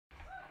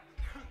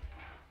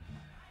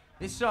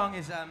This song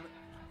is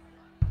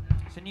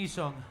it's a new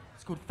song.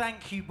 It's called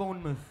Thank You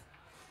Bournemouth.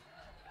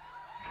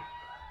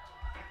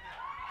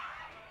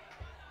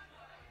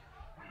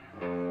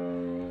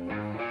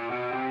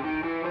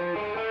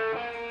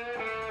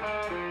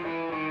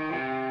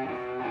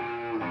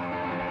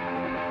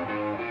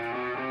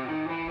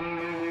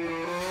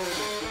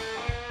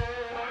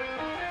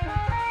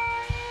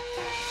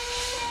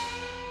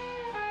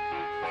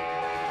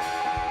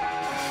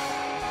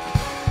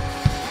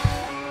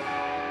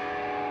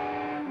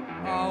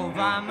 All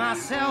by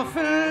myself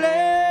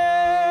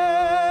alone,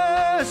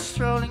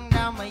 strolling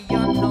down my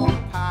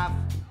unknown path.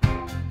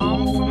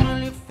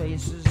 Unfamiliar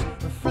faces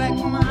reflect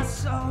my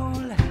soul,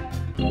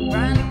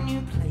 brand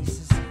new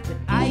places that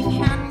I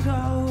can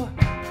go.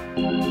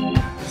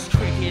 There's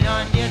cricket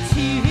on your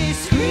TV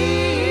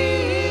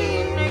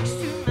screen next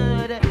to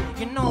murder,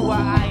 you know what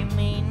I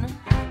mean.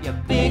 Your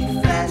big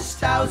fleshed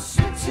house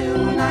with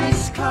two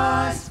nice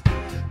cars,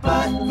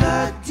 but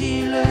the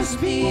dealer's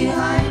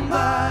behind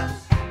bars.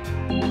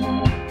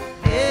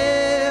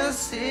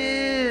 This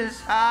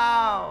is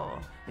how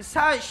it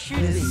should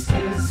be. This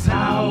is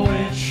how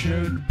it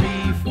should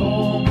be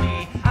for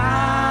me.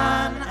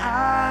 An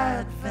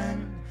adventure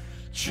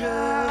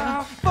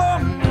for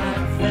me.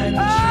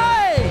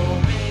 Hey!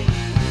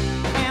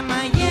 And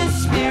my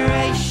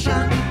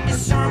inspiration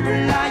is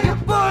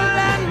unreliable,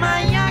 and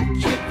my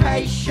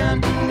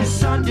occupation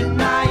is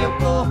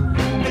undeniable.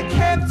 The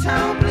Cape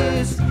Town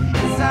blues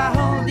is a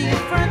whole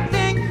different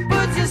thing,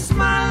 but your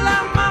smile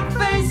on my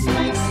face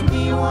makes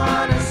me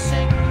wanna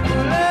sing.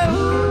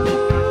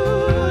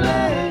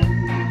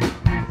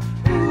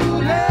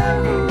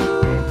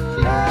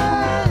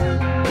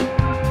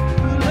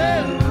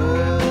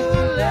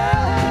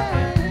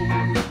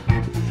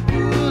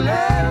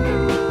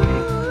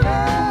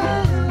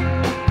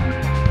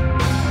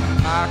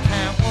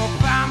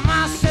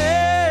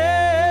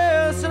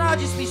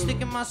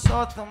 My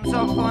sore thumbs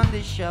up on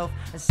the shelf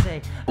and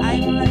say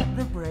I'm like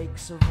the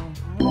brakes of a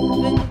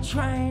moving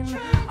train.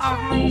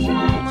 I've made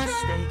my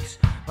mistakes,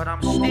 but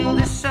I'm still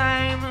the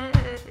same.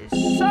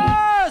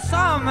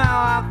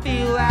 Somehow I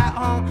feel at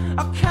home.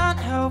 I can't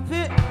help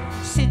it,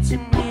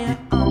 sitting here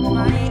on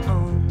my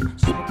own,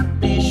 smoking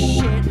this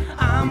shit.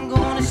 I'm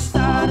gonna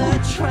start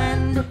a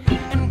trend.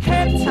 In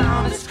Cape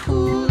Town it's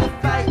cool to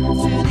fight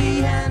to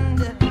the end.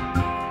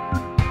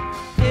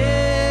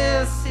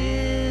 This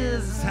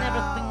is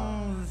everything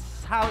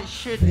how it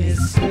should be.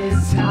 This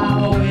is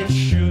how it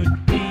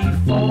should be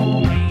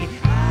for me.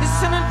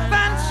 It's an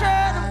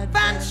adventure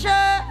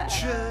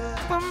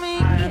for me.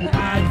 An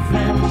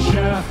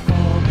adventure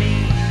for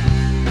me.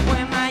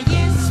 Where my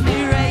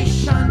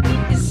inspiration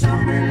is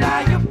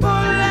unreliable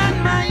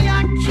and my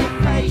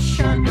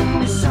occupation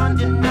is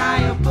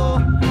undeniable.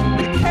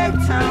 The Cape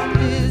Town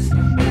blues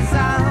is a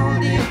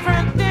whole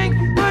different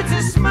thing, but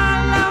a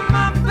smile on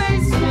my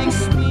face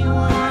makes me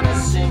wanna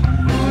sing.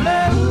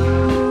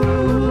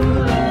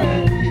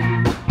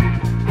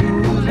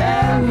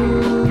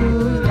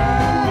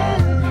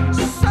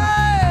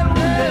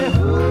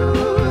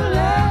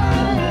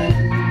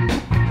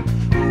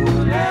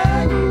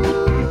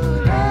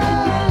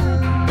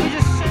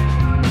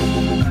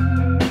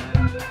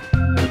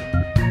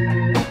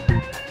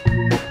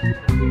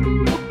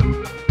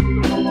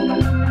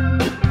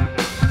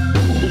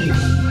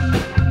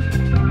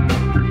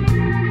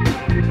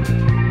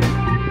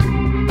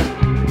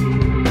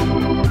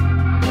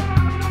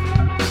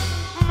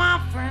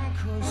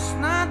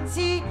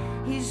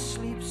 He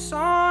sleeps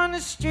on the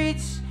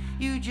streets,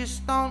 you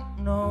just don't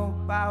know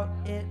about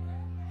it.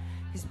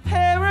 His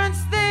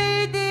parents,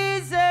 they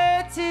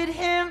deserted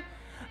him.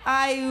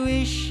 I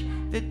wish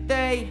that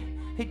they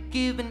had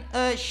given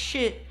a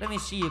shit. Let me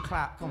see you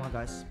clap. Come on,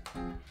 guys.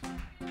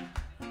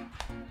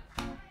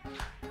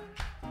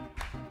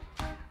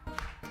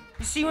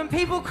 You see, when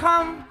people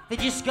come, they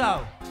just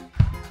go.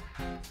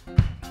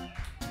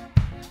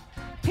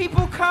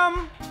 People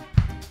come,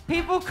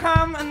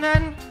 and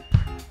then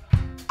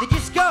they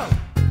just go.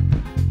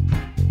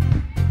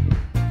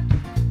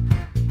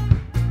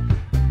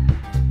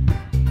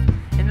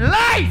 In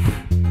life,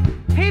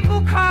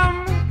 people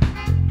come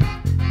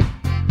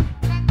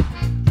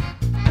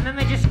and then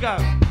they just go.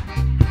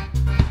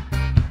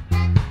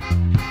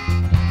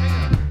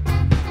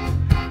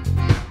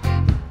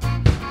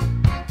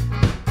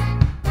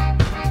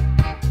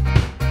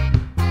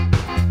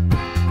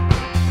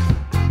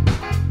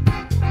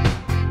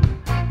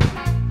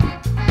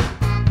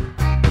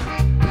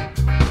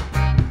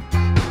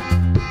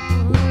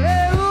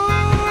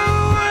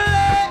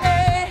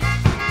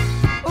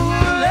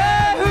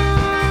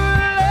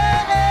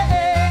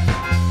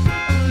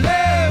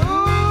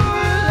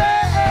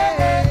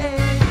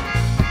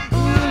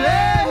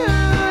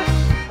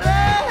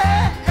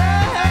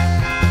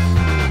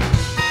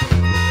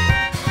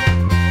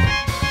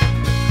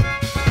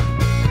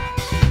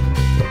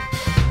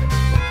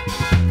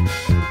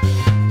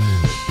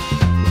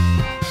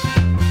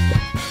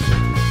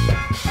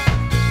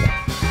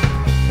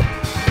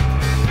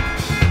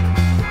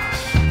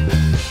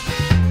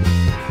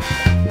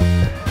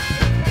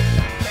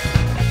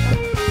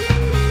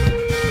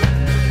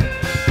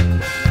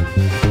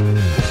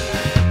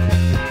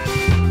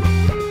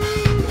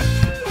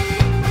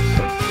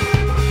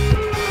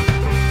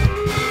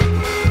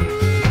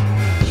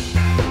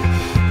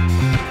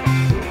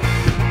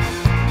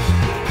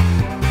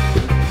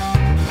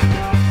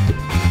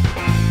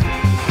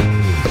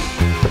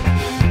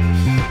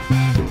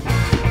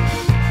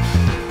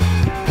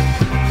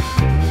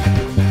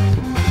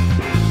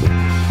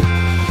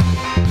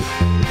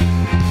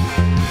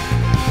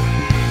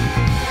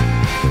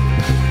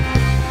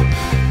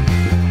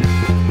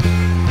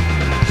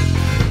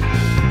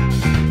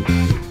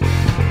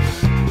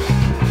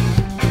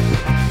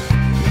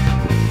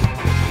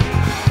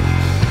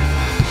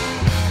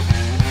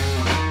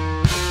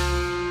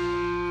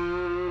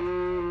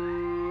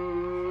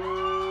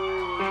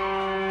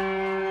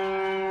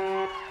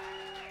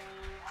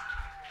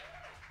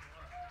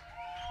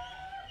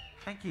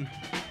 you.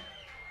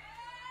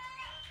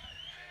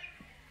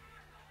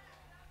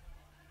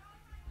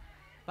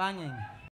 Banging.